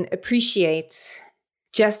 I can appreciate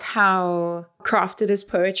just how crafted his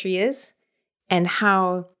poetry is, and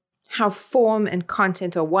how form and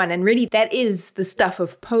content are one. And really, that is the stuff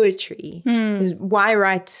of poetry. Because why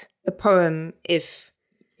write a poem if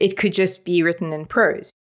it could just be written in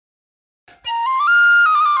prose?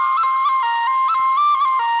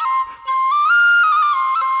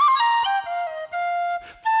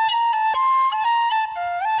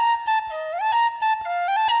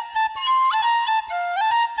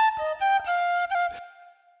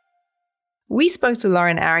 We spoke to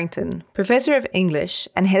Lauren Arrington, Professor of English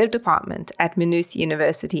and Head of Department at Maynooth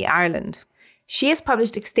University, Ireland. She has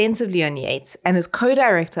published extensively on Yeats and is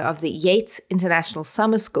co-director of the Yeats International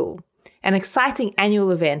Summer School, an exciting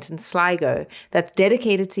annual event in Sligo that's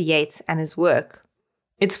dedicated to Yeats and his work.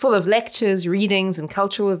 It's full of lectures, readings, and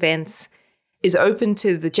cultural events, is open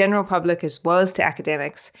to the general public as well as to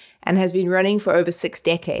academics, and has been running for over 6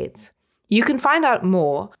 decades. You can find out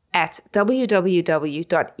more at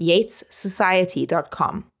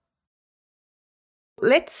www.yatessociety.com.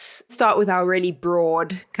 Let's start with our really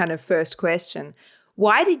broad kind of first question.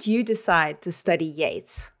 Why did you decide to study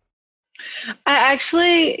Yeats? I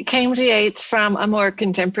actually came to Yeats from a more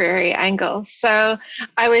contemporary angle. So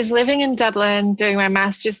I was living in Dublin doing my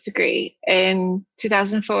master's degree in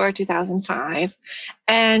 2004, 2005.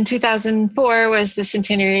 And 2004 was the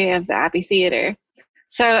centenary of the Abbey Theatre.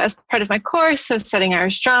 So as part of my course, I was studying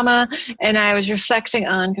Irish drama, and I was reflecting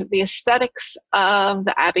on the aesthetics of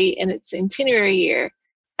the Abbey in its centenary year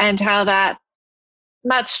and how that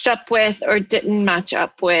matched up with or didn't match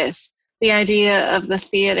up with the idea of the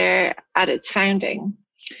theatre at its founding.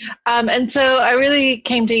 And so I really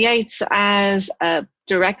came to Yeats as a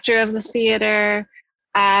director of the theatre,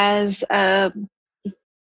 as a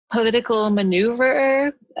political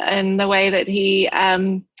maneuverer in the way that he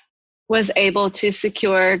was able to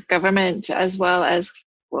secure government as well as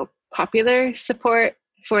popular support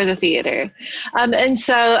for the theatre. And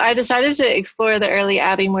so I decided to explore the early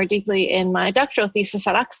Abbey more deeply in my doctoral thesis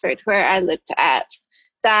at Oxford, where I looked at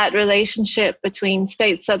that relationship between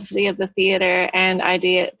state subsidy of the theatre and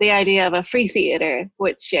the idea of a free theatre,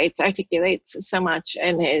 which Yeats articulates so much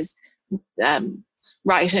in his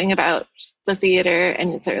writing about the theatre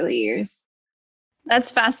in its early years.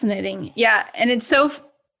 That's fascinating. Yeah, and it's so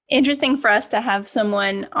interesting for us to have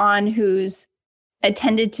someone on who's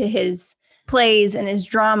attended to his plays and his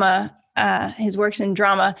drama, his works in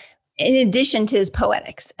drama, in addition to his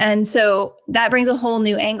poetics. And so that brings a whole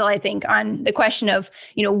new angle, I think, on the question of,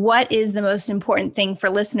 what is the most important thing for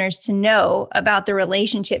listeners to know about the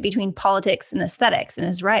relationship between politics and aesthetics in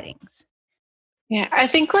his writings? Yeah, I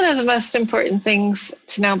think one of the most important things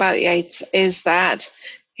to know about Yeats is that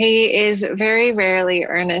he is very rarely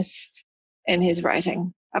earnest in his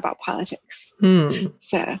writing about politics.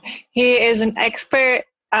 So he is an expert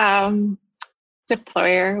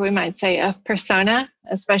deployer, we might say, of persona,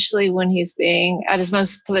 especially when he's being at his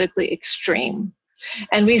most politically extreme.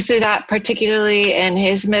 And we see that particularly in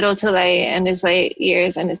his middle to late and his late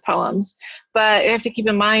years and his poems. But you have to keep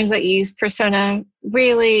in mind that he used persona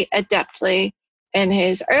really adeptly in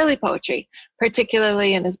his early poetry,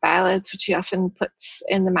 particularly in his ballads, which he often puts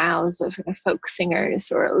in the mouths of folk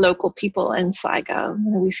singers or local people in Sligo.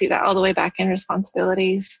 We see that all the way back in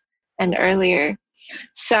Responsibilities and earlier.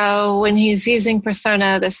 So when he's using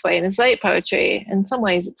persona this way in his late poetry, in some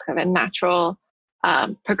ways it's kind of a natural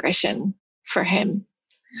progression for him.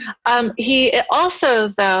 He also,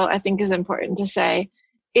 though, I think is important to say,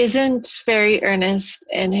 isn't very earnest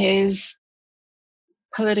in his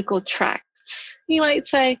political tracts, you might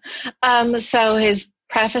say. So his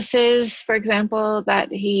prefaces, for example,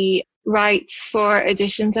 that he writes for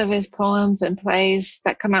editions of his poems and plays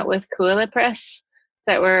that come out with Cuala Press,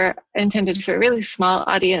 that were intended for a really small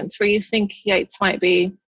audience, where you think Yeats might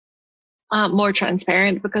be more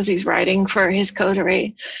transparent because he's writing for his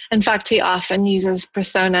coterie. In fact, he often uses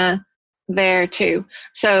persona there too.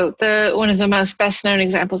 So one of the most best-known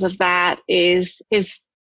examples of that is his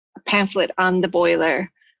pamphlet on the boiler,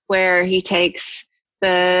 where he takes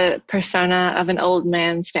the persona of an old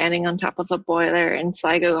man standing on top of a boiler in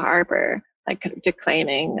Sligo Harbour, like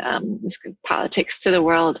declaiming this politics to the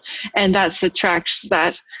world. And that's the tract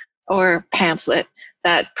or pamphlet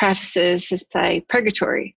that prefaces his play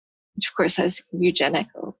Purgatory, which of course has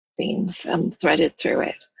eugenical themes threaded through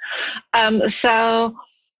it. So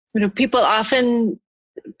people often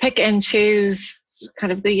pick and choose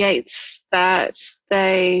kind of the Yeats that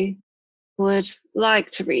they would like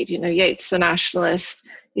to read. Yeats the nationalist,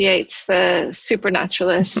 Yeats the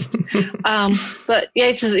supernaturalist. But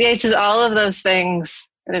Yeats is all of those things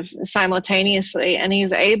kind of simultaneously, and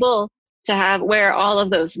he's able to wear all of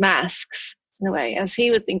those masks in a way, as he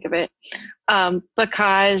would think of it,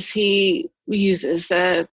 because he uses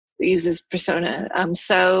persona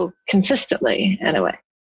so consistently in a way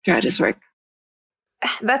throughout his work.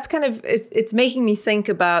 That's kind of, it's making me think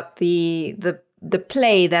about the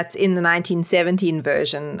play that's in the 1917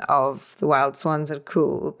 version of The Wild Swans at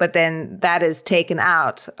Coole, but then that is taken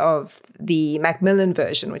out of the Macmillan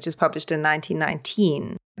version, which is published in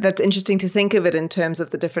 1919. That's interesting to think of it in terms of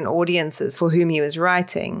the different audiences for whom he was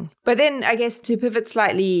writing. But then I guess to pivot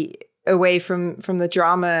slightly away from the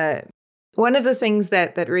drama, one of the things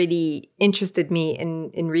that really interested me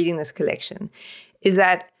in reading this collection is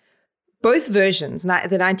that both versions, the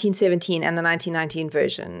 1917 and the 1919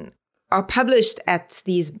 version, are published at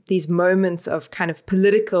these moments of kind of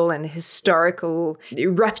political and historical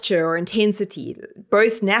rupture or intensity,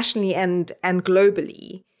 both nationally and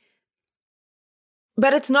globally.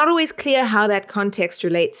 But it's not always clear how that context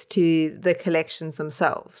relates to the collections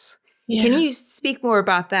themselves. Yeah. Can you speak more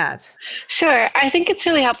about that? Sure. I think it's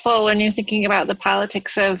really helpful when you're thinking about the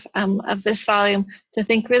politics of this volume to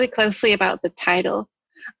think really closely about the title.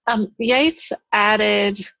 Yeats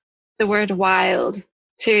added the word wild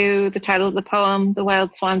to the title of the poem, The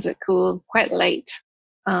Wild Swans at Coole, quite late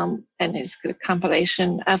in his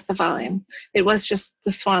compilation of the volume. It was just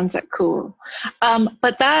The Swans at Coole.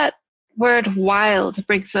 But that word wild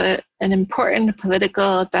brings an important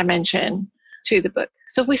political dimension to the book.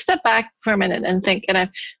 So if we step back for a minute and think, and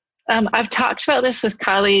I've talked about this with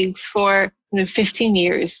colleagues for 15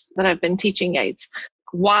 years that I've been teaching Yeats,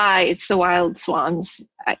 why it's the wild swans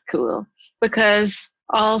at Coole, because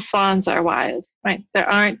all swans are wild, right? There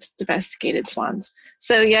aren't domesticated swans.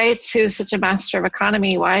 So Yeats, who's such a master of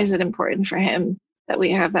economy, why is it important for him that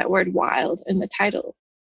we have that word wild in the title?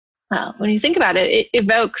 When you think about it, it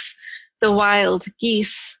evokes the wild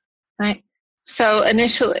geese, right? So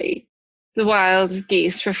initially, the wild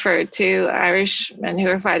geese referred to Irishmen who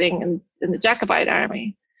were fighting in the Jacobite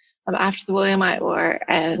army after the Williamite War,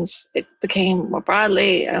 and it became more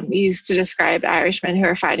broadly used to describe Irishmen who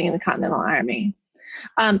were fighting in the Continental Army.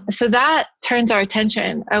 So that turns our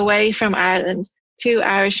attention away from Ireland to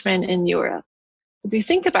Irishmen in Europe. If you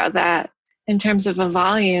think about that in terms of a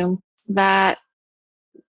volume that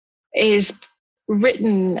is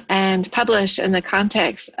written and published in the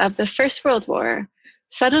context of the First World War,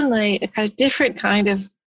 suddenly a kind of different kind of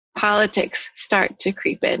politics start to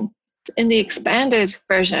creep in. In the expanded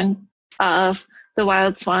version of The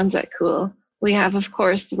Wild Swans at Coole, we have, of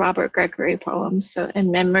course, the Robert Gregory poems, so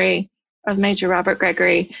in memory of Major Robert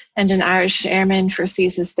Gregory, and an Irish airman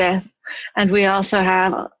foresees his death. And we also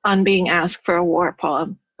have On Being Asked for a War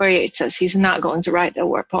poem, where Yeats says he's not going to write a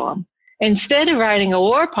war poem. Instead of writing a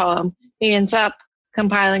war poem, he ends up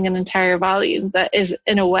compiling an entire volume that is,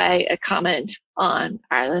 in a way, a comment on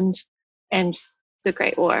Ireland and the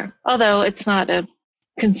Great War, although it's not a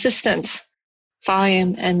consistent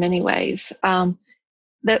volume in many ways.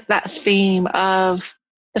 That theme of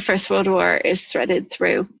the First World War is threaded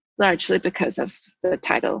through, largely because of the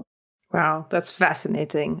title. Wow, that's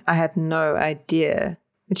fascinating. I had no idea.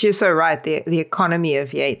 But you're so right. The economy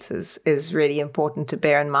of Yeats is really important to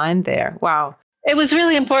bear in mind there. Wow. It was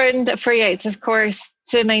really important for Yeats, of course,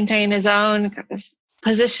 to maintain his own kind of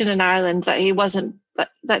position in Ireland,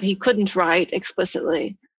 that he couldn't write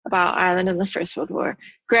explicitly about Ireland in the First World War.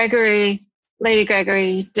 Lady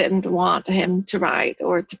Gregory didn't want him to write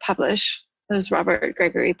or to publish those Robert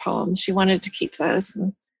Gregory poems. She wanted to keep those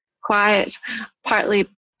quiet, partly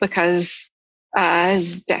because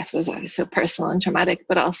his death was so personal and traumatic,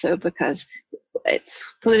 but also because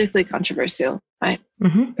it's politically controversial, right?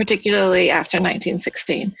 Mm-hmm. Particularly after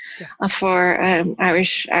 1916, for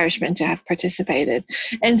Irishmen to have participated.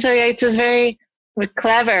 And so Yeats is very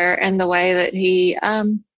clever in the way that he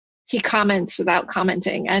comments without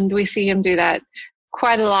commenting, and we see him do that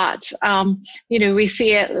quite a lot. We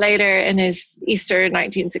see it later in his Easter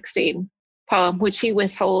 1916 poem, which he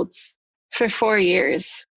withholds for 4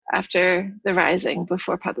 years after the Rising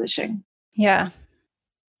before publishing. Yeah.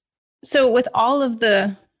 So with all of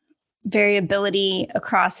the variability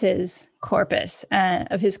across his corpus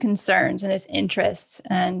of his concerns and his interests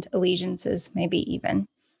and allegiances, maybe even,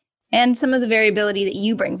 and some of the variability that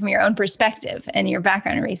you bring from your own perspective and your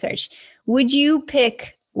background research, would you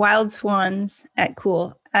pick Wild Swans at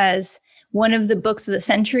Coole as one of the books of the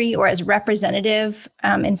century, or as representative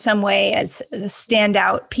in some way, as a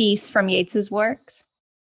standout piece from Yeats's works?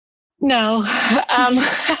 No.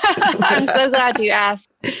 I'm so glad you asked.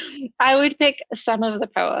 I would pick some of the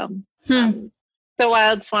poems. The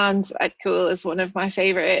Wild Swans at Coole is one of my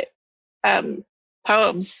favorite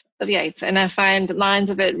poems of Yeats, and I find lines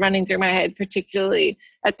of it running through my head, particularly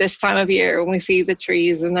at this time of year when we see the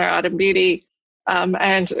trees in their autumn beauty.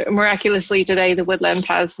 And miraculously today, the woodland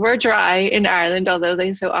paths were dry in Ireland, although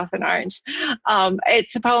they so often aren't.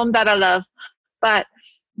 It's a poem that I love, but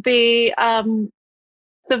the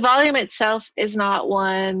volume itself is not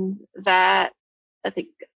one that I think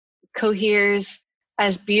coheres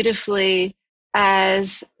as beautifully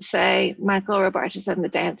as, say, Michael Robartes and the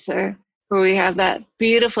Dancer, where we have that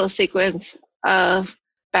beautiful sequence of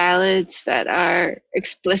ballads that are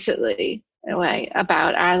explicitly, in a way,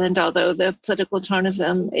 about Ireland, although the political tone of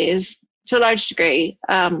them is, to a large degree,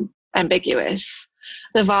 ambiguous.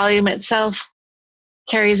 The volume itself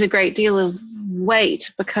carries a great deal of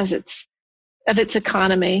weight because of its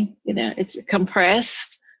economy. It's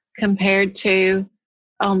compressed compared to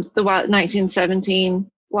the 1917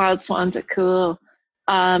 Wild Swans at Coole,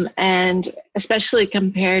 and especially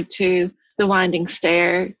compared to The Winding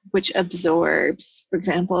Stair, which absorbs, for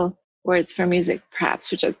example, words for music,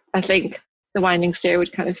 perhaps, which I think The Winding Stair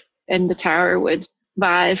would kind of and The Tower would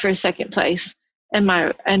vie for second place in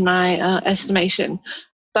my estimation.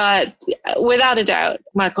 But without a doubt,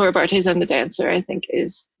 Michael Robartes and The Dancer, I think,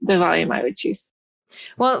 is the volume I would choose.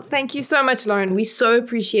 Well, thank you so much, Lauren. We so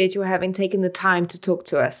appreciate you having taken the time to talk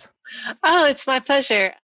to us. Oh, it's my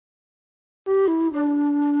pleasure.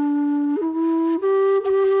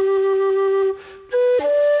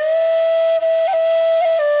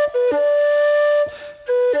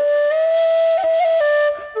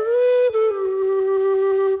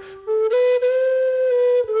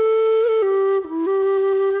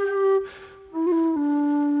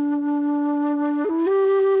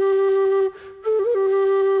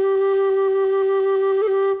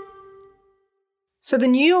 So the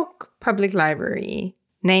New York Public Library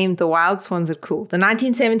named The Wild Swans at Cool, the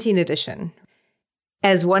 1917 edition,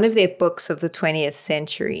 as one of their books of the 20th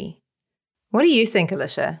century. What do you think,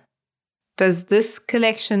 Alicia? Does this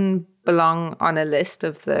collection belong on a list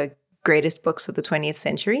of the greatest books of the 20th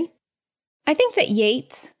century? I think that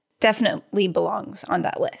Yeats definitely belongs on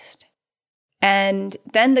that list. And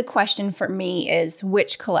then the question for me is,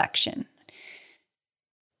 which collection?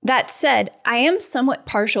 That said, I am somewhat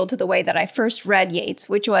partial to the way that I first read Yeats,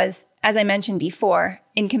 which was, as I mentioned before,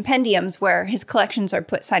 in compendiums where his collections are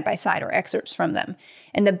put side by side or excerpts from them.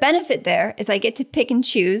 And the benefit there is I get to pick and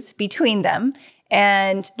choose between them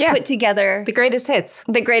and put together the greatest hits.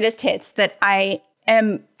 The greatest hits that I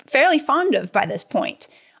am fairly fond of by this point.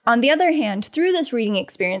 On the other hand, through this reading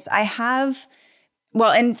experience, I have,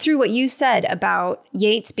 and through what you said about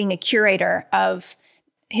Yeats being a curator of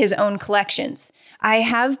his own collections, I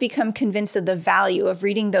have become convinced of the value of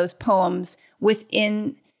reading those poems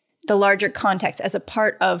within the larger context as a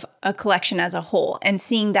part of a collection as a whole and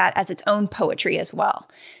seeing that as its own poetry as well.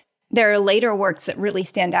 There are later works that really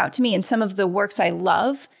stand out to me, and some of the works I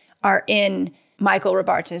love are in Michael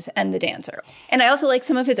Robartes and The Dancer. And I also like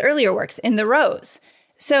some of his earlier works in The Rose.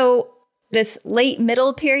 So this late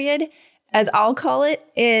middle period, as I'll call it,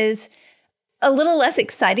 is a little less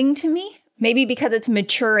exciting to me. Maybe because it's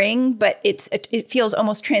maturing, but it feels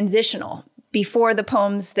almost transitional before the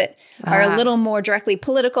poems that are a little more directly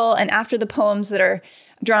political and after the poems that are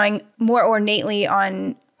drawing more ornately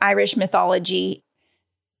on Irish mythology.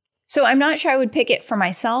 So I'm not sure I would pick it for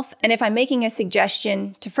myself. And if I'm making a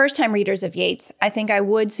suggestion to first-time readers of Yeats, I think I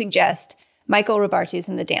would suggest Michael Robartes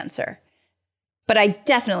and The Dancer. But I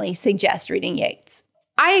definitely suggest reading Yeats.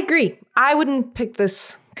 I agree. I wouldn't pick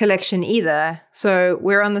this collection either. So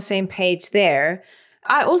we're on the same page there.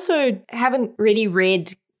 I also haven't really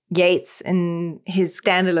read Yeats in his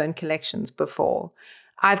standalone collections before.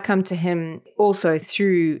 I've come to him also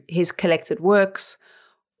through his collected works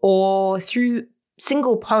or through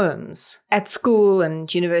single poems at school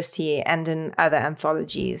and university and in other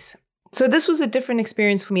anthologies. So this was a different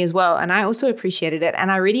experience for me as well. And I also appreciated it. And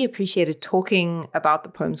I really appreciated talking about the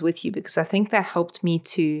poems with you because I think that helped me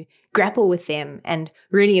to grapple with them and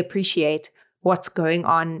really appreciate what's going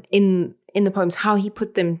on in the poems, how he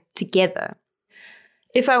put them together.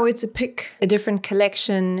 If I were to pick a different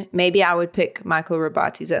collection, maybe I would pick Michael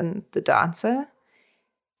Robartes and The Dancer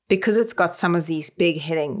because it's got some of these big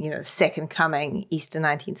hitting, Second Coming, Easter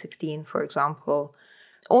 1916, for example,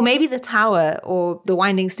 or maybe The Tower or The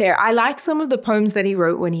Winding Stair. I like some of the poems that he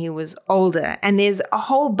wrote when he was older, and there's a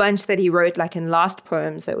whole bunch that he wrote like in Last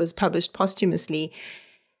Poems that was published posthumously,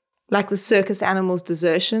 like The Circus Animal's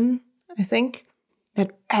Desertion, I think,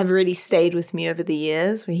 that have really stayed with me over the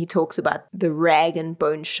years, where he talks about the rag and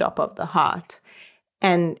bone shop of the heart.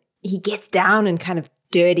 And he gets down and kind of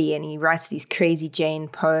dirty and he writes these crazy Jane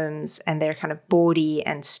poems and they're kind of bawdy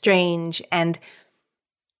and strange. And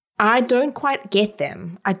I don't quite get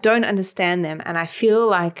them. I don't understand them. And I feel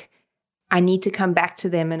like I need to come back to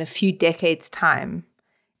them in a few decades' time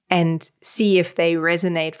and see if they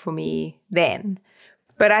resonate for me then.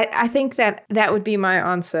 But I think that would be my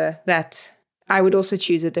answer, that I would also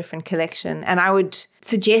choose a different collection. And I would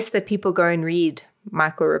suggest that people go and read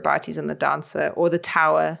Michael Robartes and The Dancer or The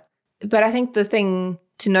Tower. But I think the thing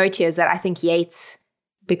to note here is that I think Yeats,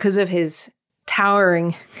 because of his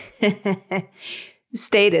towering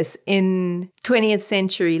status in 20th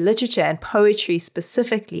century literature and poetry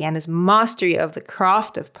specifically, and his mastery of the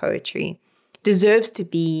craft of poetry, deserves to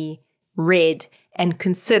be read and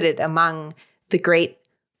considered among the great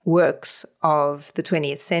works of the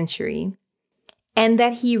 20th century, and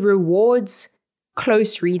that he rewards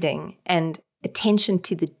close reading and attention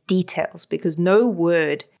to the details, because no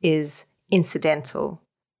word is incidental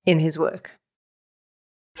in his work.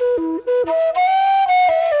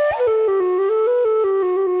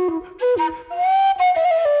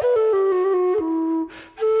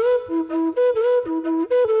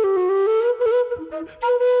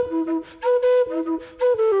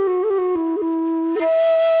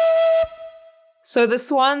 So the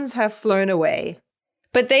swans have flown away.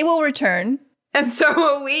 But they will return. And so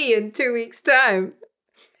will we in 2 weeks' time.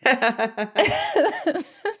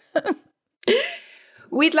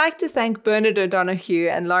 We'd like to thank Bernard O'Donoghue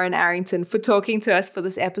and Lauren Arrington for talking to us for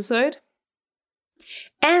this episode.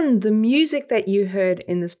 And the music that you heard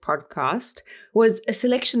in this podcast was a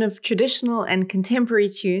selection of traditional and contemporary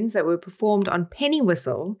tunes that were performed on penny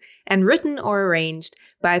whistle and written or arranged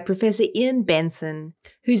by Professor Ian Benson,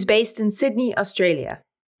 who's based in Sydney, Australia.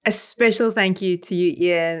 A special thank you to you,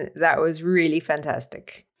 Ian. That was really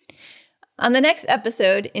fantastic. On the next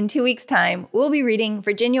episode, in 2 weeks' time, we'll be reading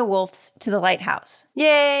Virginia Woolf's To the Lighthouse.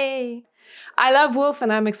 Yay! I love Woolf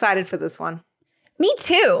and I'm excited for this one. Me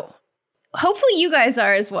too. Hopefully you guys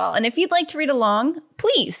are as well. And if you'd like to read along,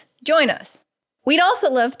 please join us. We'd also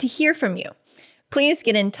love to hear from you. Please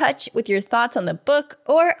get in touch with your thoughts on the book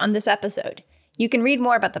or on this episode. You can read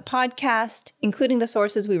more about the podcast, including the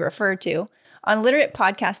sources we refer to, on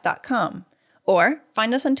literatepodcast.com, or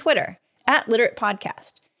find us on Twitter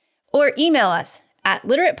 @literatepodcast, or email us at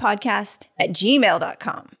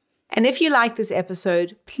literatepodcast@gmail.com. And if you like this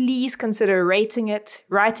episode, please consider rating it,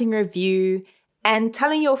 writing a review, and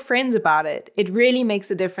telling your friends about it. It really makes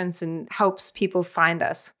a difference and helps people find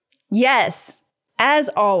us. Yes, as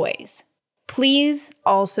always, please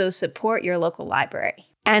also support your local library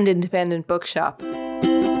and independent bookshop.